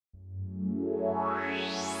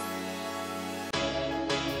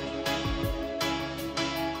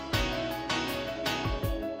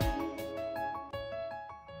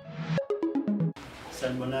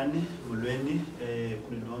Sanibonani, Mulweni,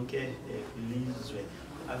 kulonke ilizwe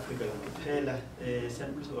Africa kuphela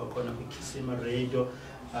sanibulisa kwakhona ku Kisima radio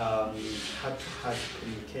heart to heart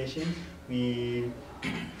communication. We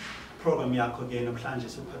program yakho ke namhlanje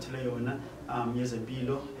siphathele yona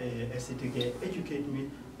yezempilo esithi ke educate me,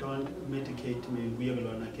 don't medicate me. Kuye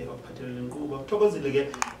kulona ke ophathelele inqubo thokozile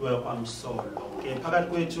ke kwamsolo ke phakathi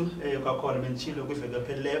kwethu kwakhona menchilo kwiveke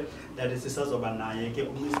pheleyo that is sisazoba naye ke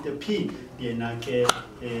Mr. P yena ke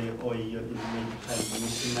oyiyo medical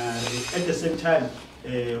missionary at the same time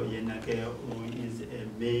yena ke is a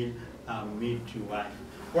male midwife.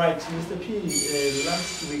 Right, Mr. P,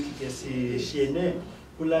 last week siyene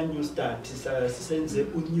kula new start sisenze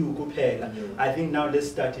unew kuphela. I think now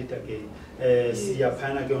let's start it again.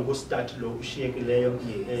 Siyaphana ke ngo start lo ushiyekileyo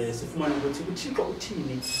sifumana ukuthi uThixo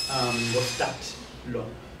uthini ngo start lo.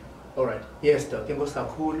 All right. Yes, Doc. Enkosi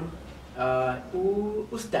kakhulu.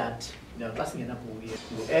 U start na xa singena kuye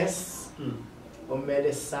u-S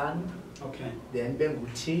omele sun. Okay. Then bengu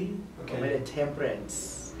T omele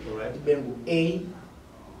temperance. All right. Bengu A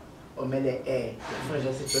omele air. Kufanele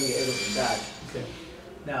nje sijonge ezo zintathu. Okay.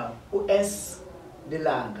 Now, U-S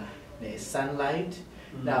lilanga ne sunlight.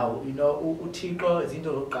 Now, you know, uThixo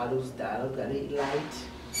izinto zokuqala uzidala, udale i-light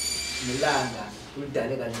nelanga,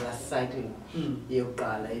 udale kanje la cycle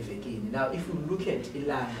yokuqala evekini. Now, if you look at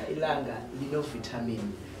ilanga lino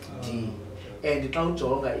vitamin D. And xa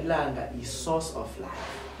ujonga ilanga is source of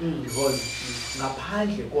life. Because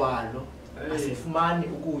ngaphandle kwalo asifumani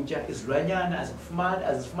ukutya, izilwanyana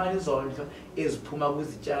azifumani izondlo eziphuma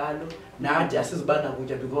kwizitshalo, nathi asizibana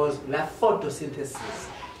kutya because la photosynthesis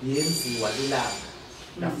yenziwa lilanga.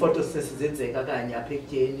 La photosynthesis yenzeka kanye apha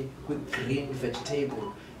ekutyeni kwi-green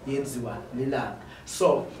vegetable yenziwa lilanga.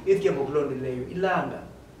 So ithi ke ngokulondileyo ilanga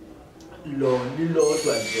lo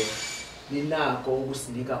lilodwa nje linako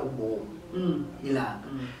ukusinika ubomi ilanga.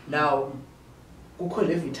 Now kukho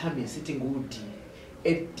le vitamin sithi ngu-D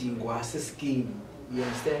edingwa siskin, you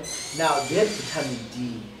understand? Now that vitamin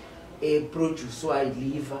D producewa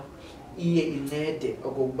yiliver iye incede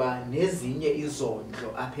okokuba nezinye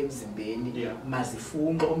izondlo apha emzimbeni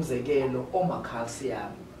mazifunxe, umzekelo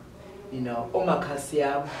calcium. You know,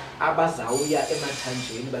 calcium abazawuya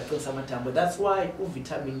emathanjeni baqinisa amathambo. That's why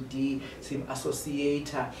vitamin D sim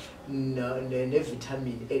associate ne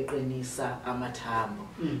vitamin eqinisa amathambo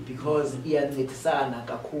because iyancedisana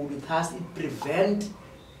kakhulu. Thus it prevent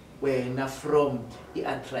wena from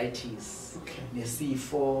arthritis,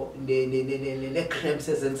 nesifo ne cramps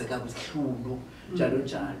ezenzeka kwisihlunu njalo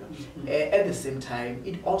njalo. At the same time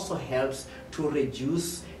it also helps to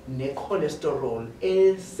reduce ne cholesterol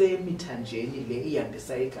esemithanjeni le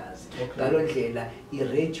ihambisa igazi. Ngalo ndlela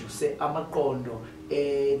ireduce amaqondo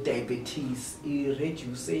diabetes,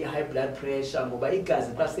 ireduce high blood pressure ngoba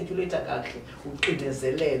igazi xa circulate kahle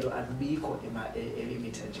uxinezelelo alubikho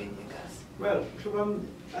emithanjeni yegazi. Well,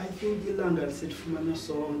 I think ilanga lisifumana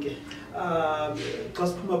sonke. Xa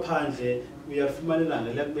siphuma phandle uyafumana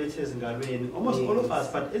ilanga liyakubetha ezingalweni. Almost all of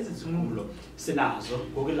us, but ezizikhulo sinazo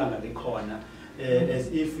ngokulanga likhona. As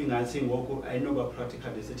if ngathi ngoku I know about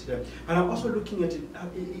practical research. But I'm also looking at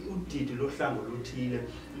udidi lohlango luthile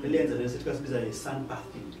elenza lesithi kasibiza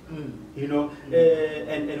sunbathing. You know,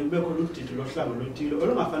 and ube khona udidi lohlango luthile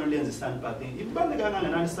olungafanele lenze sunbathing. Ibaleka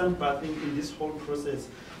kangakanani sunbathing in this whole process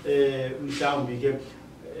mhlawumbi ke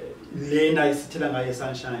lena isithela ngayo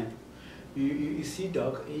sunshine. You see,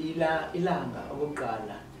 Doc, ilanga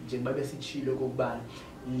okokuqala njengoba besitshilo kokuba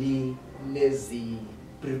linezi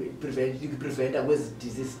prevent with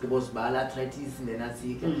disease arthritis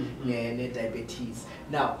ne diabetes.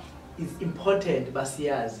 Now it's important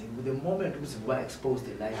basiyazi with the moment umzimba exposed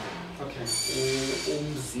to light. Okay.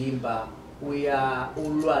 Umzimba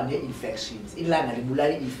ulwa ne-infections. Ilanga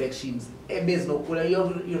libulala infections ebezinokhula.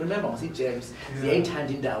 You remember ngasi germs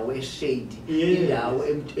ziyayithanda indawo eshade, indawo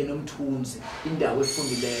enomthunzi, indawo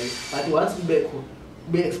efundileyo. But once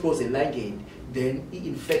be exposed elangeni, then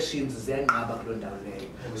infections ziyanqaba kuloo ndawo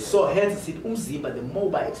leyo. So hence sithi umzimba the more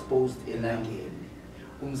by exposed elangeni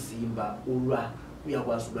umzimba ulwa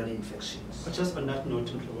uyakwazi ulwa ne-infections. But just on that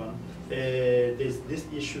note, there's this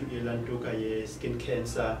issue elantuka skin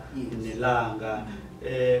cancer nelanga.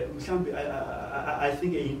 I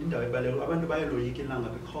think indawo ebaleka abantu bayaloyika ilanga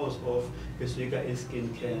because of besoyika skin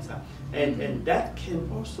cancer, and that can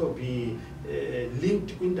also be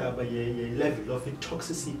linked kwindaba ye-level of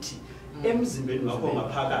toxicity emzimbeni wakho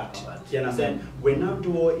ngaphakathi. You understand? When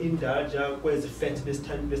umuntu indulge kwezi fats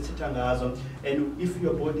besithatha ngazo, and if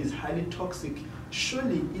your body is highly toxic,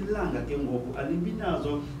 surely ilanga ke ngoku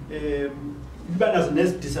alibinazo liba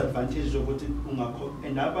nazo disadvantages zokuthi ungakho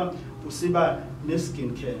endaba usiba ne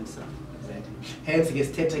skin cancer. Exactly. Hence, ke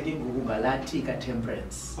sithetha ke ngokungalathi ka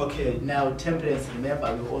temperance. Okay. Now, temperance,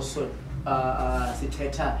 remember, we also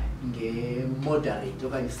sithetha nge-moderate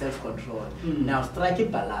okanye self-control. Now, strike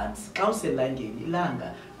i-balance. Xa uselangeni,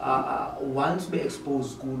 ilanga, once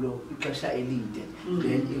be-exposed kulo ixesha elide,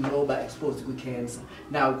 then inoba exposed kwi-cancer.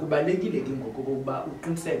 Now, kubalulekile ke ngoku kokuba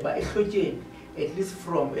uqiniseke uba ehlotyeni, at least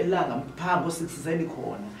from elanga phambi ko-6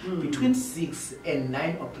 selikhona, between 6 and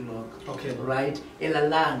 9 o'clock, okay, right,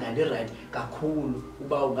 elalanga li-right kakhulu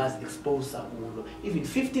uba ungazi-expose kulo. Even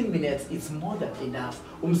 15 minutes, it's more than enough.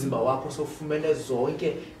 Umzimba wakho sofumene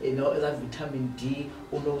zonke eza vitamin D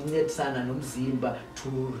unokuncedisana nomzimba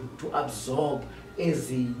to absorb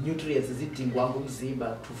ezi nutrients ezidingwa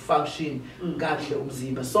ngumzimba to function kakuhle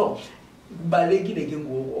umzimba. So kubalulekile ke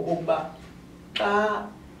ngoku okokuba xa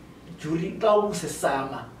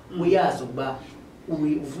usesama uyazi ukuba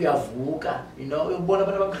uyavuka, ubona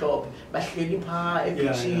abantu abamhlophe bahleli phaa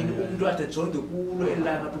ebitshini, umuntu ade jonge kulo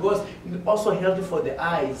elanga, because also healthy for the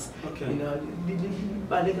eyes. Okay.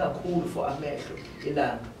 Libaluleke kakhulu for amehlo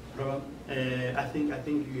ilanga. I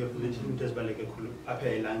think you have mentioned into ezibaluleke kakhulu apha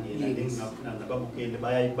elangeni. I think nababukeli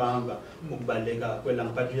bayayibamba ukubaluleka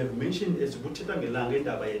kwelanga, but you have mentioned esibuthetha ngelanga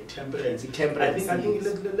indaba ye-temperance. I think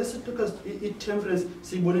let's discuss i-temperance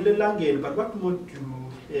siyibonile elangeni, but what more do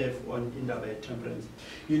you have on indaba ye-temperance?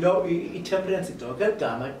 I-temperance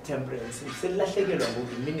igama temperance selilahlekelwa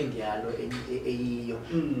ngoku meaning yalo eyiyo.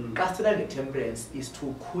 Xa sithetha nge-temperance is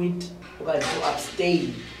to quit okanye to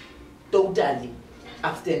abstain totally,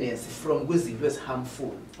 abstinence from kwizinto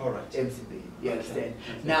ezi-harmful emzimbeni. You understand?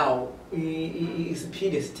 Now,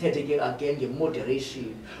 isiphinde sithethe ke again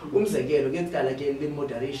nge-moderation. Umzekelo ke kuqala ke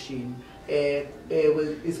le-moderation,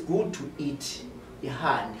 it's good to eat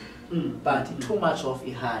ihani, but too much of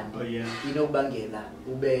ihani inokubangela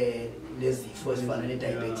ube nezifo ezifana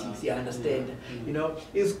ne-diabetes. You understand?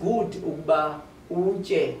 It's good ukuba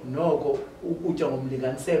utye noko ukutya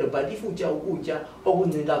ngomlinganiselo, but if utya ukutya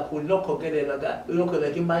okuncinci kakhulu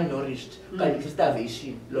nokhokelela ki-malnourished kanye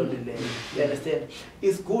starvation, loo nto leyo. You understand?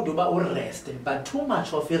 It's good uba urest, but too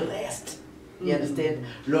much of i-rest, you understand,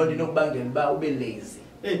 loo nto inokubangela uba ube lazy.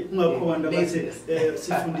 Ungakho abantu abathi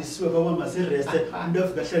sifundisiwe baba masireste, umuntu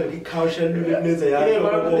afika hlala ikhawusha lenze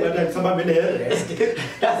yakhe sabambele rest.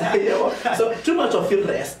 So too much of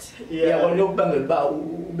i-rest yabona lokubangela uba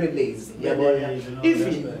ube lazy.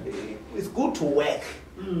 Even it's good to work,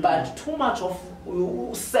 but too much of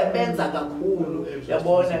usebenza kakhulu,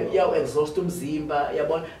 yabona exhaust umzimba,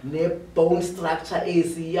 yabona ne-bone structure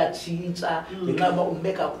iyatshintsha ngenxa yoba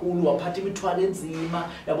ume kakhulu waphatha imithwalo enzima,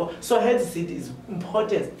 yabo. So hence it is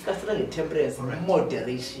important xa sithetha nge-temperance,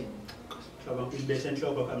 moderation. Ibethe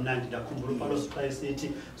enhloko kamnandi ndakhumbula uPaulo sixa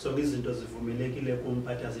sithi zonke izinto zivumelekile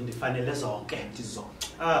kumphathi azindifanele zonke.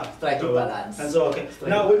 Strike balance. And so, okay.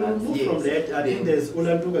 Now when we move from that, I think there's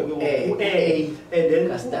Ulantuka A, and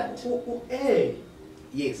then A.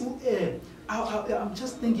 Yes. I'm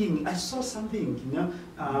just thinking, I saw something,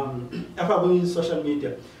 on social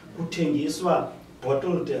media, kuthengiswa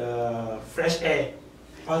bottled fresh air.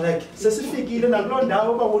 I was like, specifically,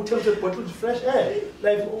 bottled fresh air.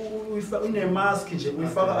 Like, we in a mask, we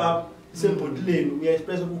follow up. Simple lane, we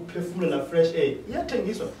express perfume fresh air. Yeah,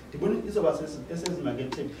 the bonnet is about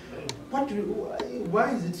marketing.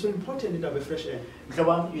 Why is it so important to have a fresh air?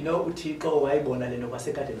 Utiko why bonaleno was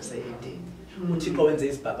a cat and say Utiko and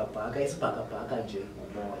this baka nje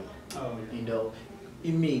umoya.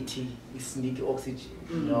 Imithi isinike oxygen,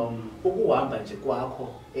 ukuhamba nje kwakho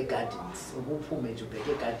e-gardens, ukuphume nje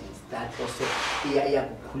ubheke e-gardens, that also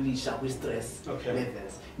iyakukhulisha kwi-stress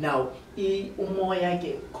levels. Now, umoya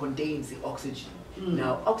ke contains the oxygen.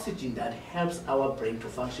 Now, oxygen that helps our brain to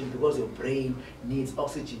function, because your brain needs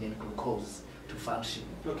oxygen and glucose to function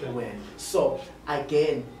well. So,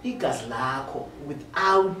 again, igazi lakho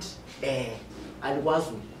without air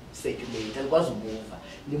alikwazi circulate, alikwazi move.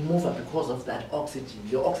 You move because of that oxygen.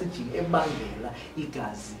 Your oxygen ebangela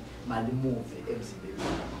igazi move emzimbeni.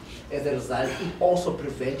 As a result, it also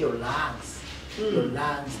prevents your lungs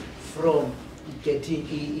from getting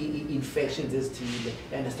infections ezithile.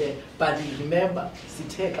 Understand? But remember,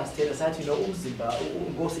 umzimba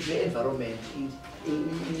ngosile environment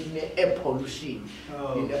in air pollution.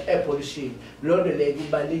 Air pollution. Loo nto leyo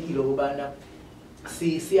kubalulekile ukubana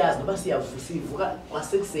siyazi noba sivuka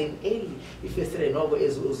kwasekuseni early ifestire noko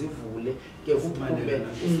uzivule ke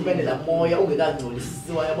ufumene la moya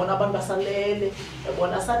ungekangcolisiwa, yabona abantu basalele,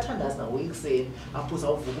 yabona asathandazi nawo ekuseni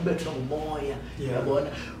aphuza uvuka ubethwa ngumoya, yabona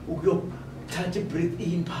ukuyothatha i-breathe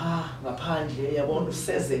in phaa ngaphandle, yabona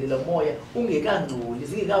usezele la moya ungekangcoli,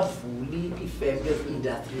 zingekavuli ifem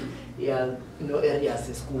ezi-industry areas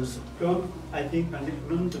esikuzo. I think and if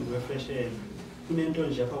not to fresh air, kunento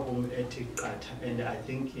nje apha kum ethi qatha, and I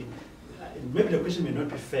think maybe the question may not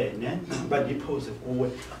be fair, ne? But yipose kuwe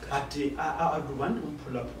athi want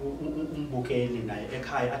umphula umbukeli naye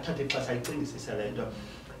ekhaya athathe ixesha ayicingisise le nto.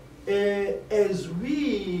 As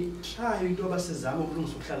we try into yoba sizame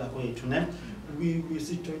ukulungisa ukuhlala kwethu, ne? We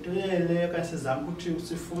sithotelele okanye sizame ukuthi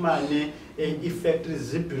sifumane ii-factories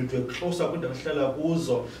zibhildwe closer kwindawo esihlala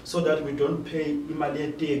kuzo, so that we don't pay imali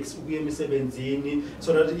ye-tax ukuya emisebenzini,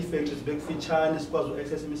 so that ii-factories zibe kufitshane sikwazi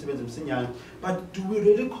u-access imisebenzi msinyane. But do we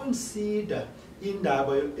really consider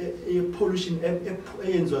indaba ye-pollution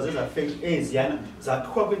eyenziwa zezaa factories eziyana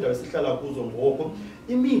zakhiwa kwindawo esihlala kuzo ngoku?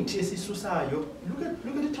 Imithi esisusayo,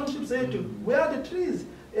 look at the townships zethu, where are the trees?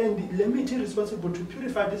 And the mithi responsible to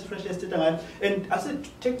purify this fresh air state. And I said,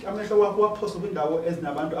 take amehlo wakho waphosa kwindawo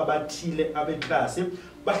ezinabantu abathile abeklasi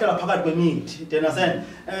bahlala phakathi kwemithi. Then I said,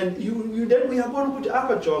 and you then we are going to put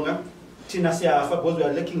apha jonga thina siyafa because we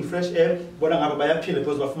are lacking fresh air, bona ngaba bayaphila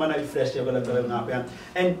because bafumana i-fresh air kwelacala ngapha.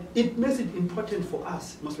 And it makes it important for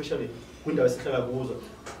us, most especially kwindawo esihlala kuzo,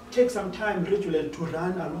 take some time regularly to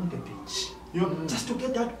run along the beach. You know, just to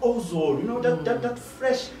get that ozone, you know, that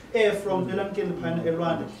fresh air from the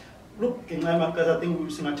Elwanda. Look, I think we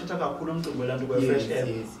sing a fresh air.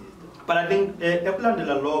 But I think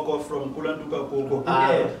Eplandela logo from Kulanduka Koko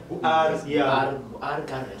are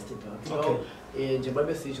arrested.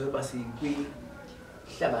 Njengoba sisho basi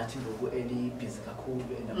kwihlabathi ngoku elibhizi kakhulu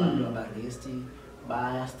and abantu abaresti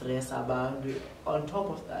baya stress abantu. On top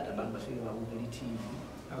of that, abantu bafike babukela i-TV.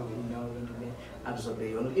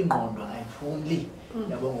 Absorbe yona ingqondo ayiphumli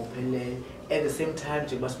yabo ngophelele. At the same time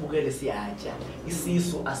nje basibukele siyatya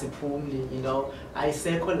isisu asiphumli, you know,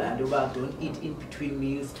 ayisekho laa nto uba don't eat in between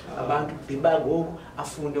meals. Abantu diba ngoku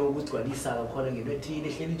afunde ukugcwalisa kakhona ngento ethile,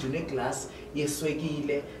 ehleli nje uneglass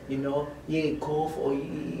yeswekile, you know, ye-cough or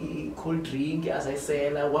cold drink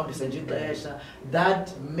azayisela uhambisa nje ixesha.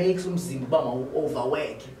 That makes umzimba uba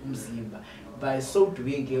mawu-overwork umzimba. By so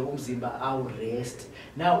doing, umzimba our rest.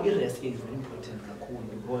 Now, rest is very important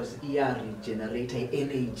because regenerate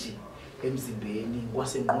energy emzimbeni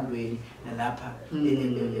wasengqondweni nalapha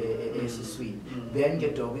esiswini. Then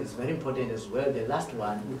get dog is very important as well. The last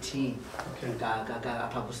one, uthi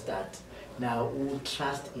apha ku-start. Now,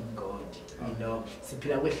 trust in God. You know,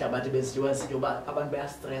 siphila kwehlabathi bezithiwa siyoba abantu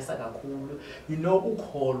bayastressa kakhulu. You know,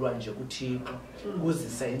 ukholwa nje kuThixo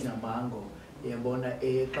kuzisa ingcamango.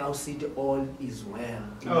 All is well.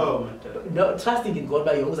 No, trusting in God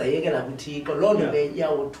by uzayekela kuThixo loo nto le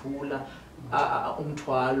iyawuthula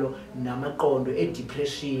umthwalo namaqondo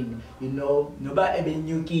depression, you know, noba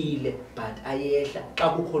ebenyukile but ayehla xa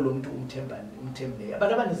kukho lo muntu umthembileyo.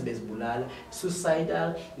 Abantu abaninzi bezibulala.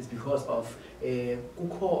 Suicidal is because of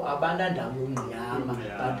kukho abanandawo yomngciyama,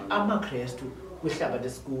 but amaKrestu kwihlabathi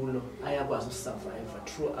esikulo ayakwazi usurvive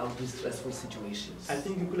throughout these stressful situations. I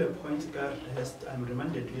think kule point ka-rest, I'm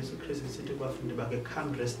reminded Yesu Kristu sithi kubafundi bakhe,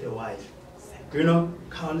 come rest a while. You know,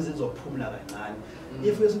 khawuleza izophumula kancane.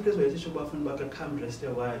 If Yesu Kristu wayesisho kubafundi bakhe, come rest a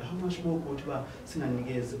while, how much more ukuthi uba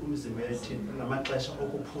singanikezi umzimba wethu ngamaxesha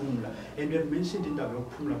okuphumula. And we have mentioned indaba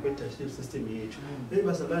yokuphumula kwe-digestive system yethu.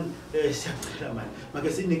 Bazalwane, siyacela mani, make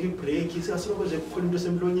sinike ibreak, singasoloko nje kukhona into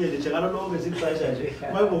esemlonyeni njengalo lonke zixesha nje.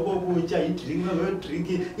 Mayingokokutya, idrink, mayingokudrink,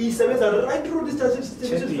 isebenza right through this digestive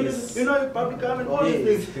system, you know, public and all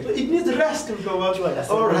these things. So it needs rest.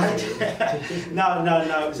 All right.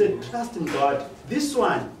 Now, say trust in God. This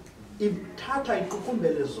one, if Tata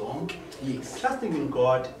ikukumbele zonke, trusting in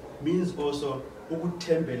God means also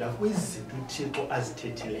ukuthembela kwizinto uThixo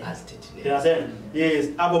azithethile. Yes,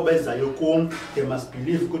 abo bezayo kum, they must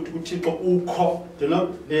believe ukuthi uThixo ukho, you know,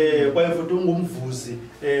 kwaye futhi ungumvuzi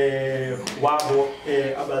wabo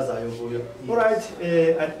abazayo kuyo. All right,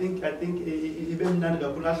 I think ibe mnandi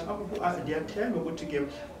kakhulu. Ndiyathemba ukuthi ke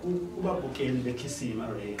ubabukeli beKisima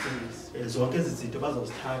zonke ezi zinto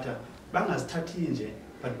bazozithatha, bangazithathi nje,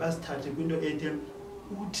 but bazithathe kwinto ethi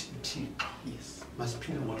uthi uThixo, yes,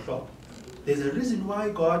 masiphile ngohlobo. There's a reason why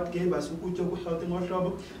God gave us ukutya okuhealthy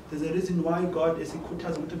ngohlobo. There's a reason why God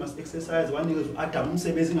esikhuthaza ukuthi must exercise. Wanikeza uAdam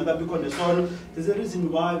umsebenzi ingakabikho nesono. There's a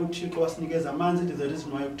reason why uThixo wasinikeza amanzi. There's a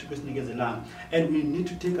reason why uThixo wasinikeza ilanga. And we need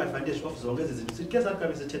to take advantage of zonke ezi zinto. Sithe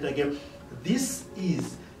sathi sithetha again. This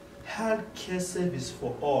is healthcare service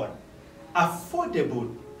for all.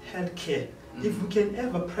 Affordable healthcare. If we can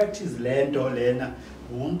ever practice lento lena,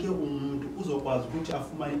 wonke umuntu uzokwazi ukuthi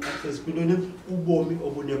afumane access kwintoni ubomi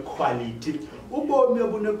obune quality. Ubomi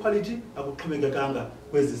obune quality akuxhomekekanga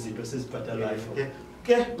kwezi zinto sizibhatalayo.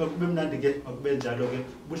 Ke makube mnandi ke makube njalo ke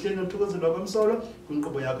buhleni nothokozela kwamsolo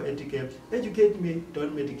kwinkqubo yakho ethi ke educate me,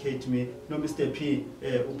 don't medicate me, no Mr. P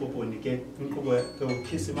upoponi ke inkqubo ke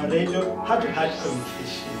Kisima Radio, heart to heart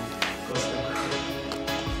communication. Enkosi kakhulu.